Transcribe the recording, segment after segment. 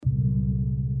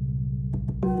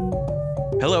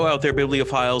Hello out there,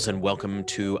 bibliophiles, and welcome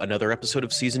to another episode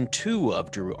of Season 2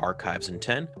 of Drew Archives in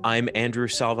 10. I'm Andrew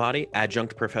Salvati,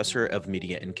 Adjunct Professor of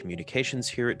Media and Communications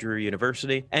here at Drew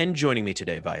University, and joining me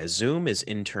today via Zoom is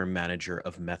Interim Manager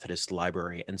of Methodist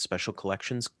Library and Special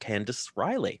Collections, Candace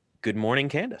Riley. Good morning,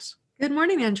 Candace. Good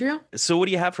morning, Andrew. So what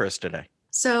do you have for us today?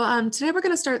 So today we're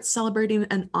going to start celebrating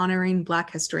and honoring Black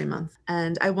History Month.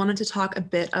 And I wanted to talk a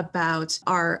bit about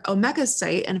our Omeka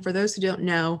site. And for those who don't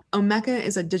know, Omeka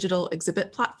is a digital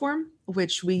exhibit platform,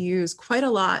 which we use quite a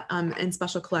lot in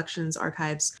special collections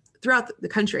archives throughout the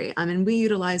country. And we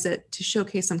utilize it to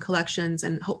showcase some collections,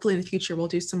 and hopefully in the future we'll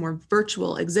do some more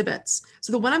virtual exhibits.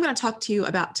 So the one I'm going to talk to you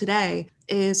about today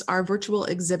is our virtual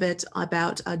exhibit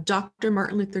about Dr.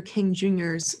 Martin Luther King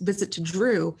Jr.'s visit to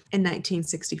Drew in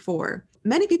 1964.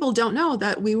 Many people don't know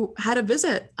that we had a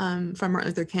visit from Martin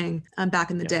Luther King back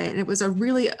in the day, and it was a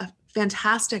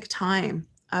fantastic time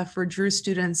for Drew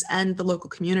students and the local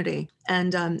community.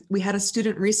 And we had a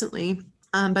student recently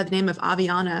by the name of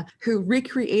Aviana, who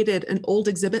recreated an old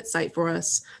exhibit site for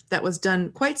us that was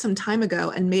done quite some time ago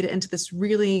and made it into this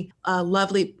really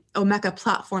lovely Omeka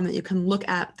platform that you can look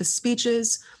at the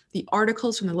speeches, the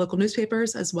articles from the local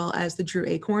newspapers, as well as the Drew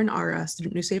Acorn, our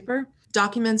student newspaper,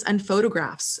 documents and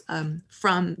photographs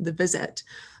from the visit.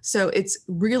 So it's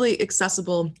really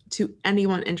accessible to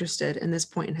anyone interested in this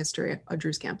point in history at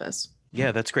Drew's campus.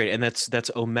 Yeah, that's great. And that's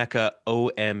Omeka,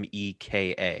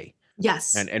 Omeka.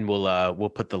 Yes. And we'll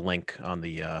put the link on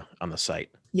the site.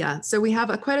 Yeah. So we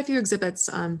have quite a few exhibits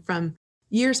from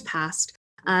years past,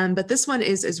 but this one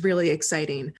is really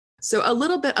exciting. So a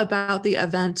little bit about the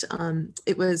event.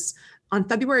 It was on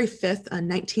February 5th,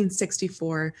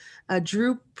 1964.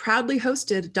 Drew proudly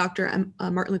hosted Dr.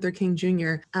 Martin Luther King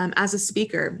Jr. As a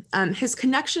speaker. His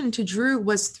connection to Drew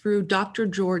was through Dr.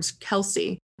 George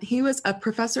Kelsey. He was a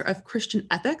professor of Christian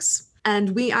ethics.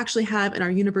 And we actually have in our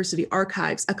university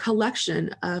archives a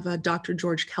collection of Dr.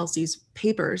 George Kelsey's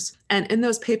papers. And in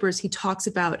those papers, he talks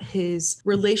about his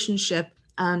relationship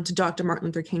to Dr. Martin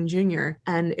Luther King Jr.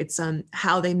 And it's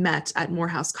how they met at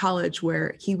Morehouse College,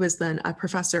 where he was then a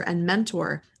professor and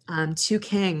mentor to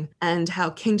King, and how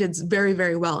King did very,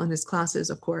 very well in his classes,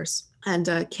 of course.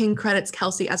 And King credits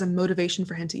Kelsey as a motivation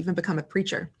for him to even become a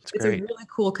preacher. It's a really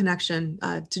cool connection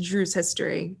to Drew's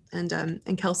history. And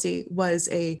Kelsey was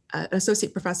an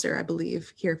associate professor, I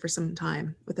believe, here for some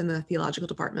time within the theological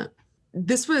department.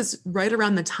 This was right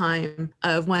around the time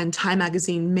of when Time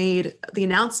magazine made the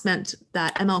announcement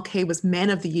that MLK was Man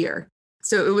of the Year.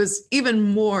 So it was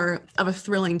even more of a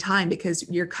thrilling time because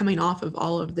you're coming off of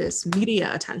all of this media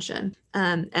attention.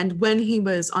 And when he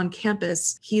was on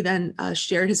campus, he then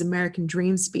shared his American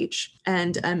Dream speech.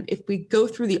 And if we go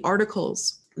through the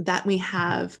articles that we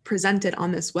have presented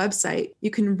on this website,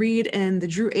 you can read in the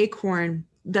Drew Acorn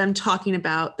them talking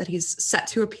about that he's set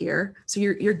to appear. So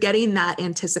you're getting that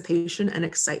anticipation and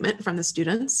excitement from the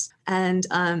students. And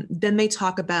then they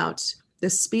talk about the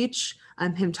speech,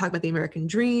 him talking about the American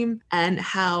Dream, and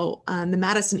how the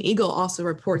Madison Eagle also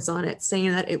reports on it,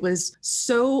 saying that it was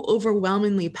so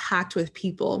overwhelmingly packed with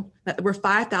people that there were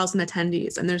 5,000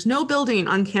 attendees, and there's no building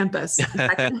on campus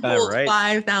that can hold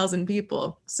 5,000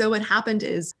 people. So what happened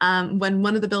is when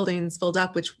one of the buildings filled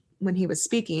up, which when he was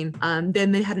speaking,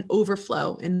 then they had an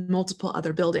overflow in multiple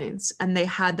other buildings, and they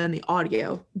had then the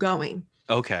audio going.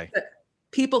 Okay. But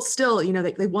people still,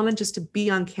 they wanted just to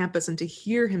be on campus and to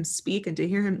hear him speak and to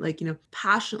hear him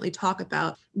passionately talk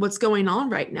about what's going on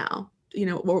right now,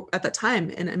 or at that time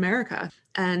in America.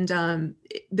 And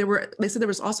they said there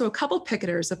was also a couple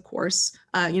picketers, of course,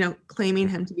 claiming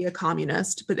him to be a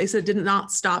communist, but they said it did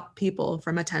not stop people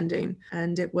from attending.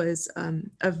 And it was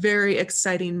a very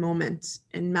exciting moment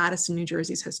in Madison, New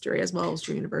Jersey's history, as well as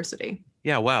Drew University.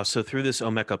 Yeah, wow. So through this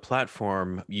Omeka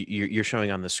platform, you're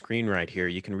showing on the screen right here,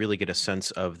 you can really get a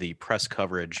sense of the press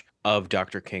coverage of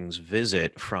Dr. King's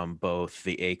visit from both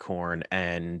the Acorn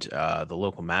and the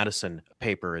local Madison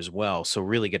paper as well. So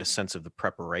really get a sense of the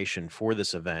preparation for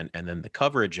this event and then the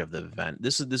coverage of the event.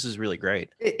 This is really great.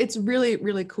 It's really,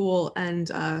 really cool. And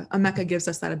Omeka gives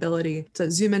us that ability to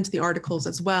zoom into the articles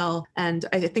as well. And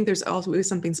I think there's also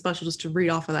something special just to read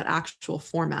off of that actual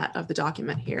format of the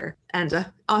document here. And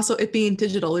also it being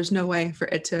digital, there's no way for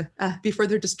it to be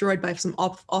further destroyed by some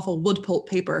awful wood pulp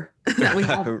paper that we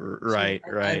have. Right.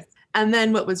 And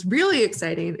then what was really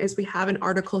exciting is we have an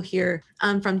article here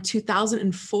from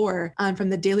 2004 from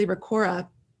the Daily Record,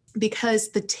 because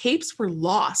the tapes were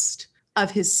lost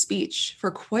of his speech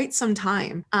for quite some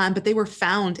time, but they were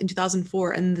found in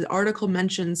 2004. And the article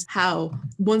mentions how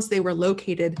once they were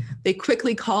located, they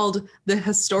quickly called the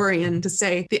historian to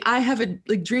say, I have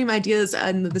dream ideas,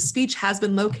 and the speech has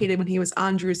been located when he was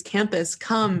on Drew's campus.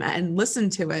 Come and listen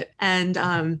to it.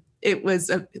 And it was,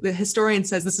 the historian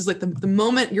says, this is like the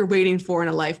moment you're waiting for in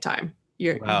a lifetime.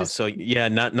 Wow. So yeah,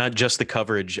 not just the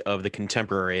coverage of the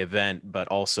contemporary event, but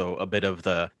also a bit of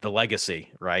the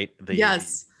legacy, right?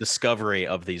 Yes. Discovery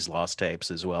of these lost tapes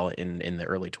as well in the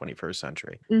early 21st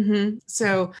century. Mm-hmm.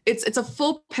 So it's a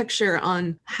full picture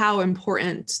on how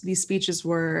important these speeches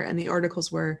were and the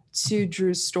articles were to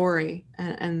Drew's story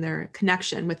and their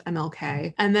connection with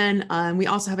MLK. And then we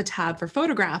also have a tab for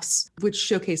photographs, which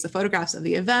showcase the photographs of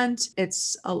the event.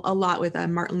 It's a lot with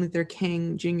Martin Luther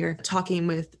King Jr. talking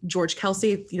with George Kelsey,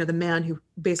 the man who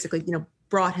basically,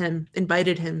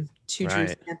 invited him to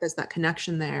Drew's campus, that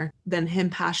connection there. Then him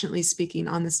passionately speaking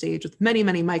on the stage with many,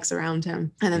 many mics around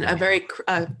him. And then a very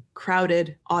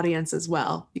crowded audience as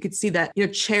well. You could see that,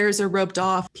 chairs are roped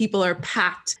off, people are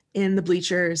packed in the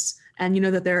bleachers, and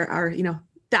that there are,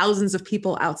 thousands of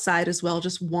people outside as well,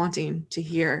 just wanting to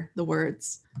hear the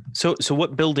words. So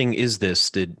what building is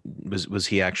this? Was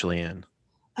he actually in?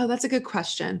 Oh, that's a good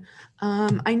question.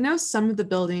 I know some of the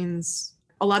buildings,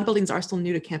 a lot of buildings are still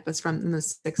new to campus from the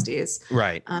 60s.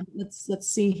 Right. Let's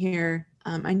see here.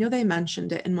 I know they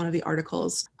mentioned it in one of the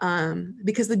articles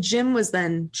because the gym was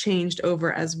then changed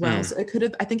over as well. So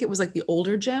I think it was like the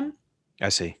older gym. I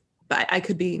see. But I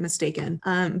could be mistaken.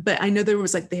 But I know there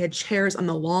was they had chairs on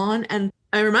the lawn, and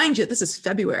I remind you, this is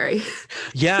February.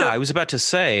 Yeah, I was about to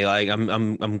say,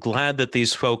 I'm glad that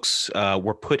these folks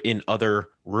were put in other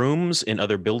rooms, in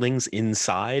other buildings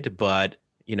inside, but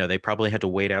they probably had to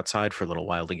wait outside for a little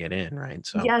while to get in, right?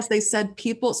 So yes, they said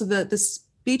people. So the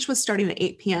speech was starting at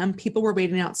 8 p.m. People were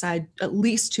waiting outside at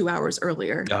least 2 hours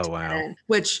earlier. Oh, wow.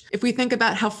 Which, if we think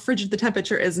about how frigid the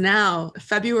temperature is now,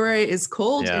 February is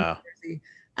cold. Yeah.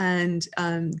 And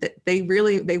they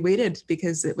waited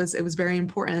because it was very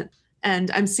important.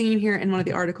 And I'm seeing here in one of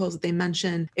the articles that they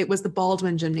mentioned it was the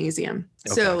Baldwin Gymnasium.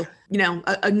 Okay. So,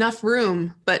 enough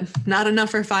room, but not enough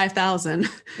for 5,000.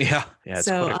 Yeah, it's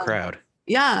quite a crowd.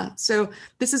 Yeah. So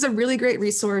this is a really great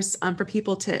resource for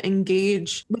people to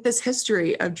engage with this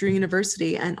history of Drew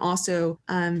University, and also,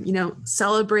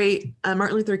 celebrate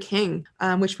Martin Luther King,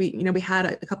 which we had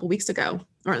a couple weeks ago,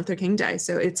 Martin Luther King Day.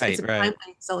 So it's a timely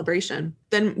celebration.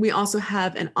 Then we also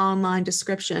have an online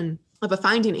description of a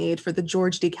finding aid for the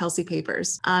George D. Kelsey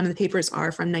papers. The papers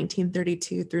are from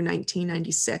 1932 through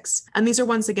 1996. And these are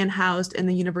once again housed in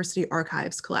the University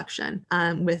Archives collection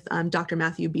with Dr.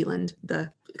 Matthew Beeland,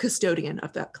 the custodian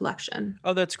of that collection.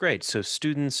 Oh, that's great. So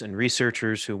students and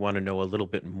researchers who want to know a little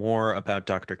bit more about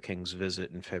Dr. King's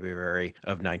visit in February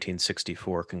of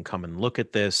 1964 can come and look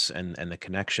at this and the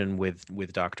connection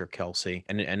with Dr. Kelsey.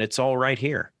 And it's all right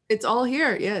here. It's all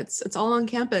here. Yeah, it's all on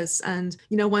campus. And,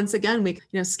 once again, we,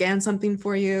 scan something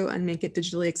for you and make it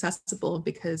digitally accessible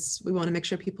because we want to make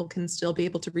sure people can still be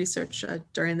able to research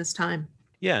during this time.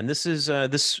 Yeah, and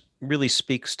this really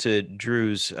speaks to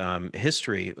Drew's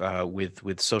history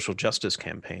with social justice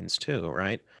campaigns too,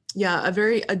 right? Yeah, a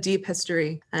deep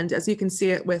history. And as you can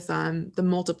see it with the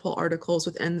multiple articles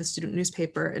within the student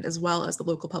newspaper, as well as the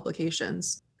local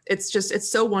publications. It's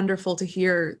so wonderful to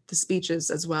hear the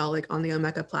speeches as well, like on the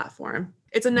Omeka platform.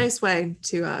 It's a nice way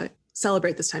to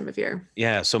celebrate this time of year.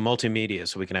 Yeah, so multimedia,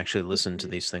 so we can actually listen to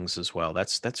these things as well.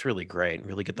 That's really great.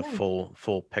 Really get the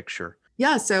full picture.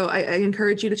 Yeah, so I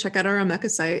encourage you to check out our Omeka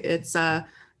site. It's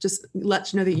just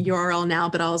let you know the URL now,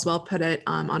 but I'll as well put it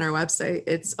on our website.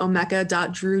 It's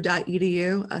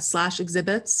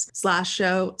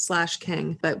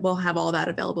omeka.drew.edu/exhibits/show/king. But we'll have all that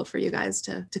available for you guys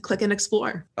to click and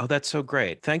explore. Oh, that's so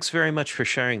great. Thanks very much for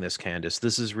sharing this, Candace.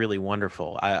 This is really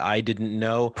wonderful. I didn't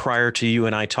know prior to you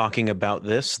and I talking about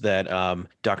this that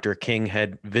Dr. King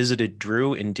had visited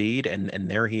Drew indeed,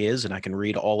 and there he is, and I can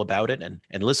read all about it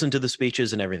and listen to the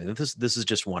speeches and everything. This is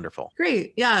just wonderful.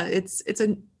 Great. Yeah, it's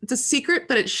a secret,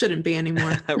 but it shouldn't be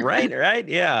anymore. Right.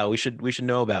 Yeah, we should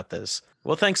know about this.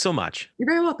 Well, thanks so much. You're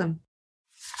very welcome.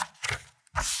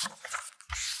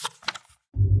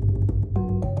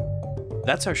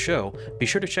 That's our show. Be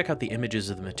sure to check out the images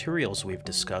of the materials we've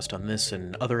discussed on this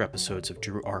and other episodes of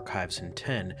Drew Archives in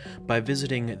 10 by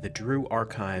visiting the Drew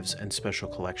Archives and Special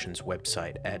Collections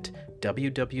website at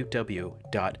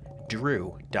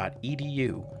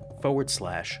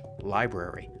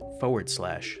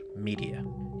www.drew.edu/library/media.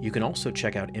 You can also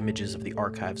check out images of the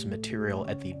archives material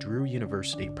at the Drew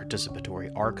University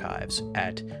Participatory Archives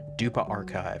at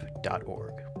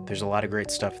dupaarchive.org. There's a lot of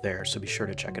great stuff there, so be sure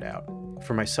to check it out.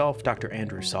 For myself, Dr.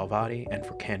 Andrew Salvati, and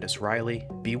for Candace Riley,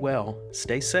 be well,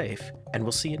 stay safe, and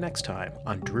we'll see you next time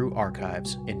on Drew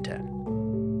Archives in 10.